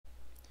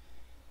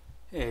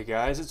Hey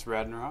guys, it's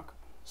Ragnarok.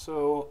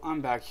 So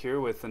I'm back here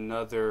with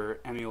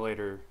another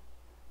emulator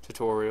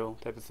tutorial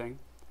type of thing,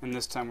 and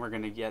this time we're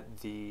going to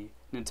get the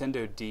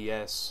Nintendo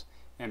DS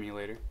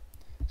emulator.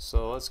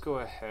 So let's go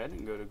ahead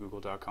and go to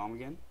google.com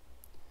again.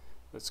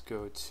 Let's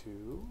go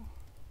to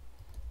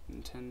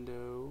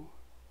Nintendo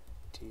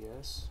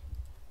DS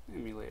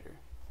emulator.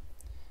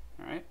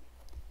 Alright,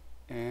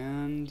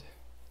 and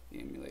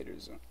the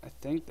emulator's, I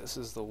think this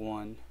is the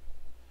one,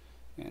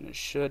 and it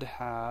should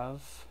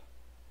have...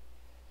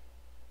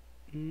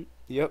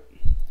 Yep.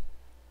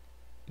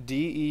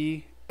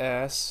 DESMUME.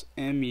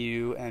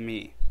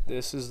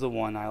 This is the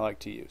one I like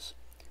to use.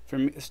 For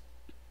me,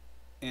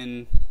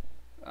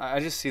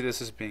 I just see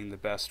this as being the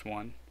best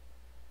one.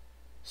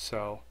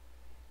 So,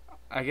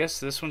 I guess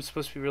this one's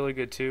supposed to be really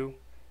good too,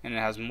 and it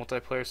has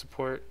multiplayer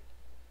support.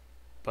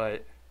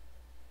 But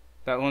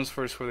that one's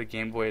first for the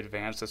Game Boy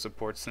Advance that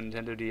supports the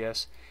Nintendo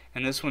DS,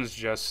 and this one's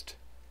just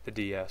the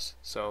DS.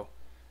 So,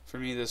 for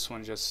me, I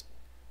just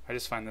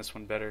find this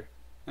one better.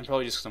 And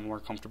probably just because I'm more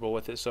comfortable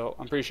with it, so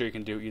I'm pretty sure you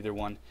can do either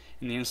one,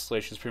 and the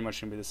installation is pretty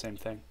much going to be the same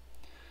thing.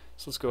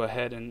 So let's go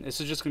ahead, and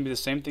this is just going to be the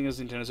same thing as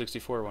the Nintendo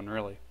 64 one,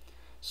 really.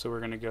 So we're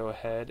going to go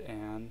ahead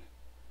and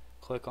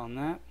click on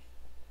that,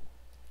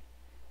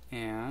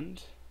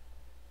 and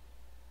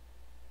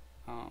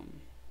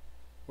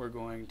we're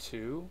going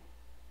to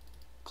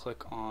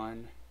click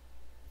on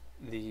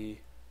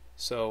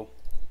so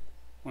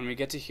when we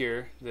get to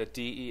here, the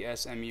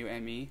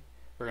DESMUME,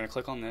 we're going to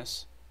click on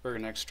this, we're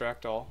going to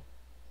extract all.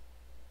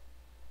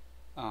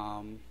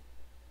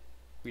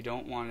 We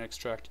don't want it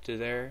extracted to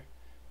there.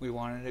 We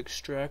want it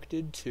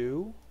extracted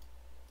to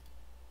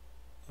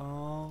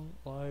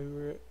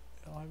library,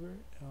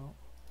 no,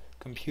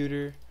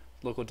 computer,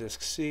 local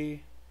disk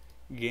C,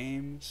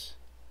 games,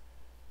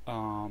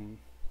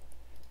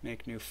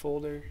 make new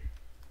folder,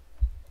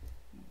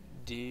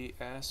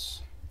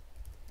 DS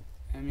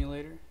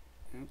emulator,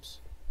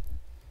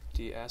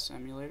 DS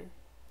emulator,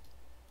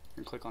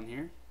 and click on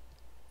here,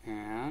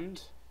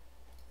 and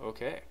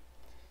okay.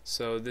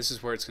 So this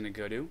is where it's going to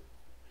go to.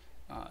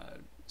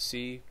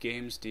 C,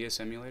 Games, DS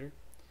Emulator,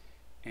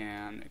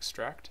 and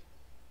extract.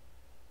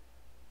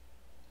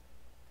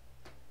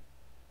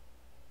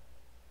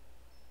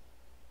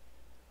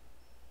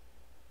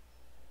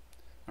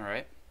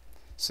 Alright,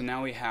 so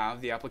now we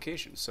have the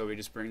application. So we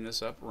just bring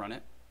this up, run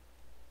it.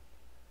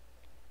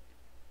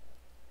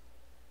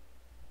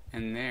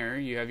 And there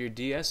you have your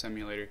DS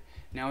emulator.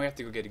 Now we have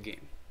to go get a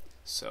game.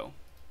 So,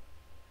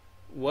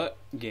 what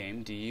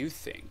game do you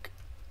think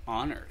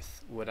on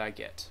earth would I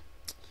get?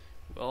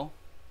 Well,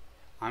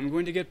 I'm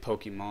going to get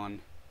Pokemon.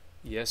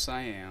 Yes, I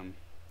am.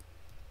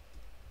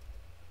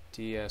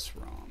 DS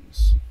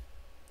ROMs.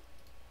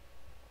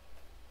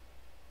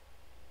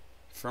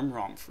 From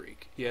ROM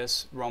Freak.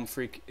 Yes, ROM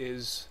Freak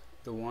is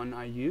the one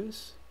I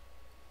use.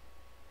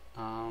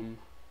 No.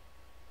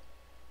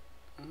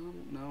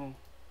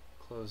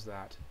 Close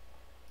that.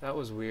 That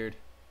was weird.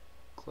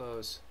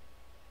 Close.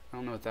 I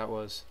don't know what that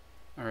was.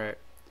 Alright,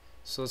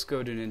 so let's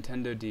go to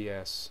Nintendo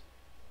DS.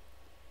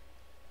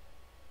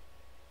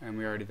 And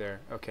we're already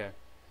there. Okay.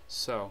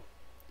 So,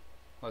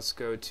 let's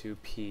go to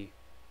P.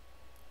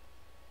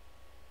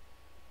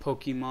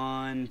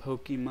 Pokemon.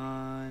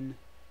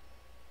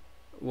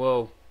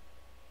 Whoa.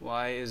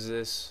 Why is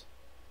this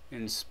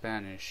in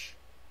Spanish?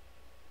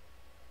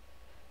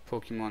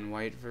 Pokemon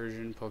White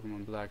version,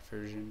 Pokemon Black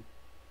version.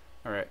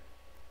 Alright.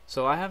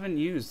 So I haven't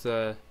used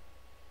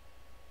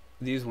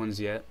these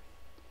ones yet.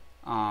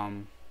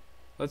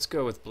 Let's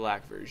go with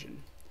Black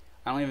version.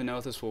 I don't even know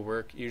if this will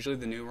work. Usually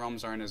the new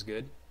ROMs aren't as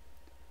good.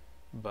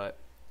 But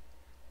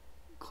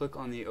click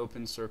on the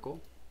open circle.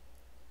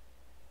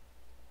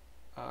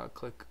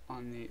 Click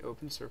on the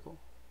open circle.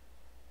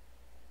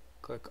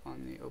 Click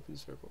on the open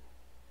circle.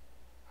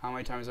 How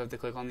many times do I have to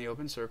click on the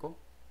open circle?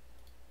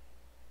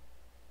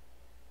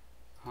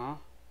 Huh?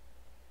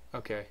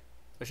 Okay.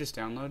 Let's just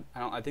download.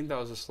 I think that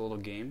was just a little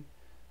game.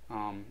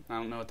 I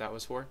don't know what that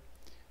was for,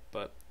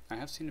 but I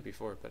have seen it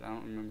before, but I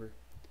don't remember.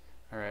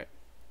 Alright.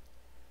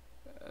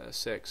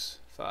 6,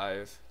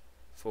 5,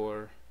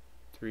 4,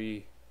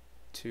 3,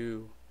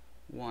 2,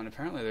 1.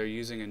 Apparently they're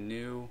using a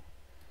new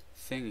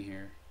thing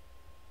here,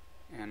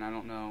 and I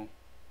don't know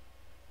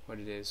what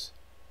it is.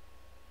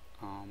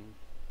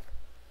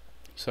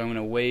 So I'm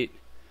gonna wait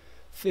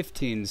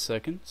 15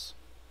 seconds.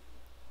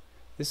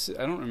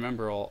 I don't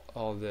remember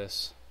all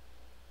this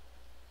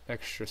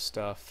extra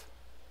stuff.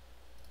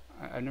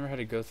 I've never had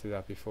to go through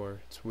that before.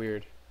 It's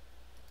weird.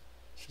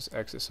 Let's just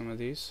exit some of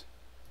these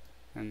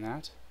and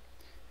that.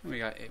 And we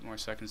got 8 more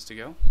seconds to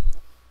go.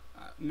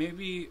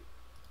 Maybe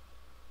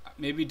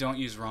don't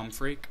use ROM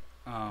Freak.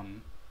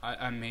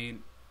 I may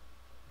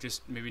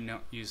just maybe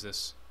not use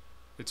this.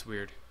 It's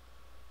weird.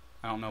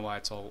 I don't know why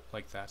it's all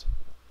like that,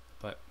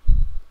 but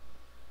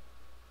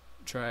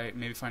try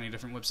maybe finding a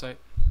different website.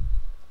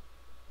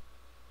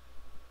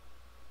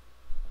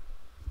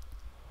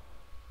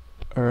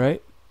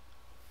 Alright.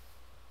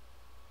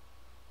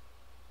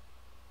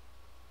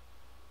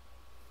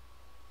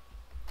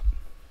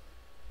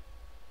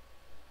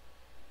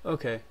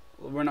 Okay,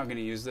 well, we're not going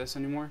to use this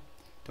anymore.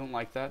 Don't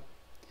like that.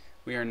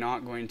 We are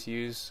not going to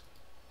use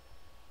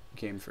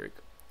Game Freak.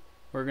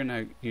 We're going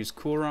to use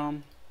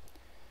CoolROM.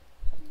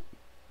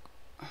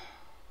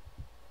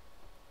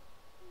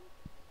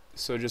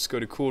 So just go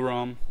to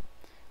CoolROM.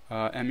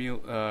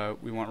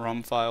 We want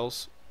ROM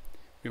files.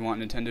 We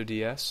want Nintendo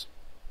DS.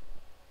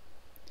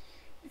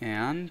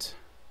 And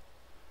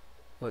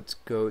let's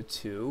go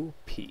to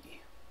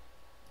P.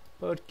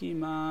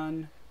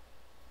 Pokemon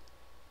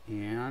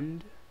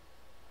and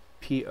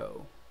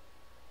PO.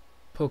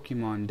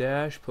 Pokemon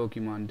Dash,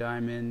 Pokemon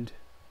Diamond,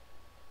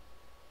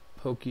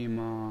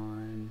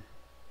 Pokemon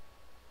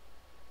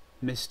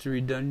Mystery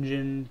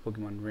Dungeon,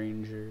 Pokemon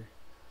Ranger.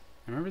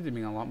 I remember there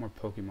being a lot more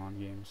Pokemon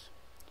games.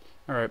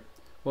 Alright,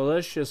 well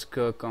let's just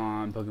click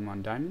on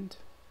Pokemon Diamond.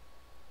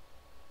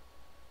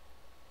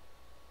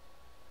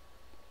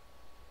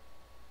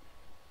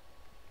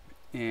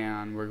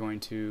 And we're going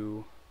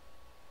to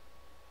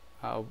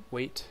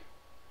wait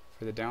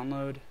for the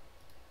download.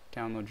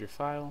 Download your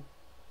file.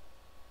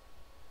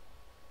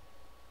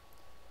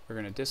 We're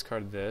going to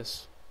discard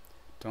this.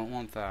 Don't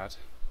want that.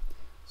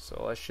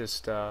 So let's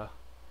just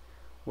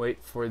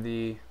wait for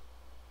the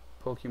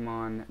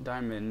Pokemon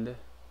Diamond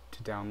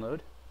to download.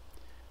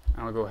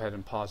 I'll go ahead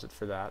and pause it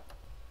for that.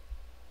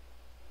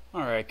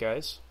 Alright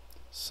guys,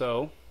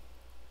 so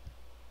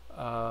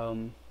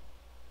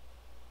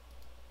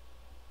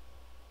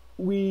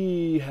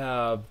we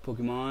have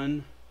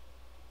Pokemon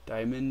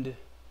Diamond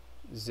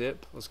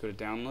zip. Let's go to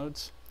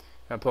downloads.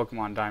 We have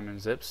Pokemon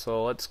Diamond zip,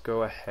 so let's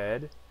go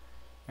ahead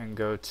and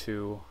go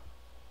to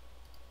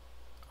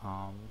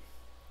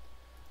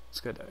let's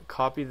go to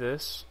copy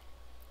this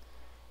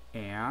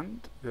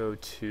and go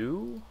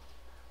to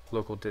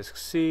local disk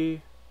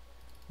C,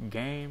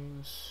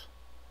 games,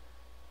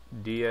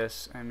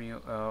 DS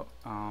emulator.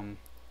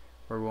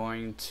 We're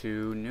going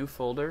to new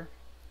folder.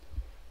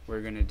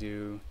 We're going to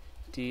do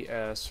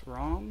DS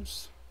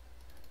ROMs.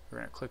 We're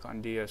going to click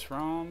on DS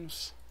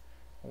ROMs.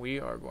 We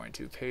are going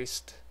to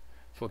paste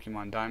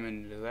Pokemon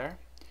Diamond into there.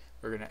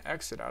 We're going to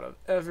exit out of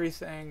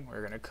everything. We're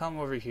going to come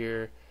over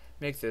here,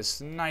 make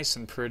this nice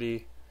and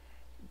pretty.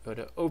 Go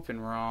to Open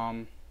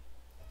ROM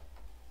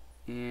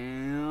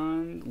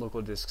and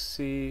local disk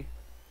C,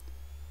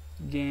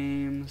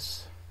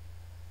 games,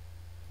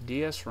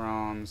 DS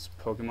ROMs,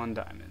 Pokemon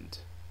Diamond.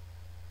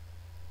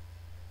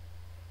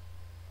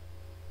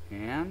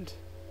 And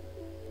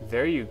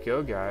there you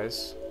go,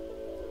 guys.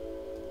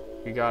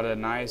 We got a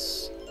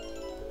nice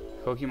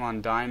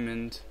Pokemon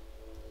Diamond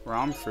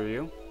ROM for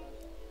you.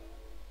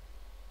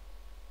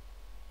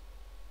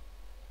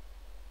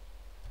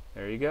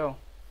 There you go.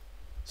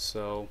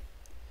 So,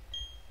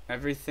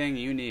 everything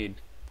you need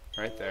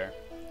right there.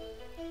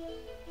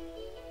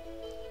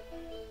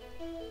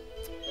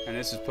 And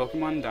this is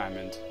Pokemon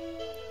Diamond.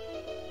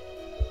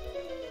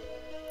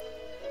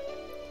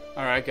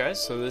 Alright guys,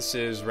 so this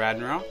is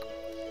Radnrock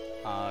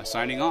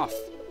signing off.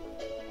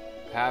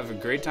 Have a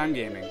great time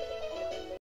gaming.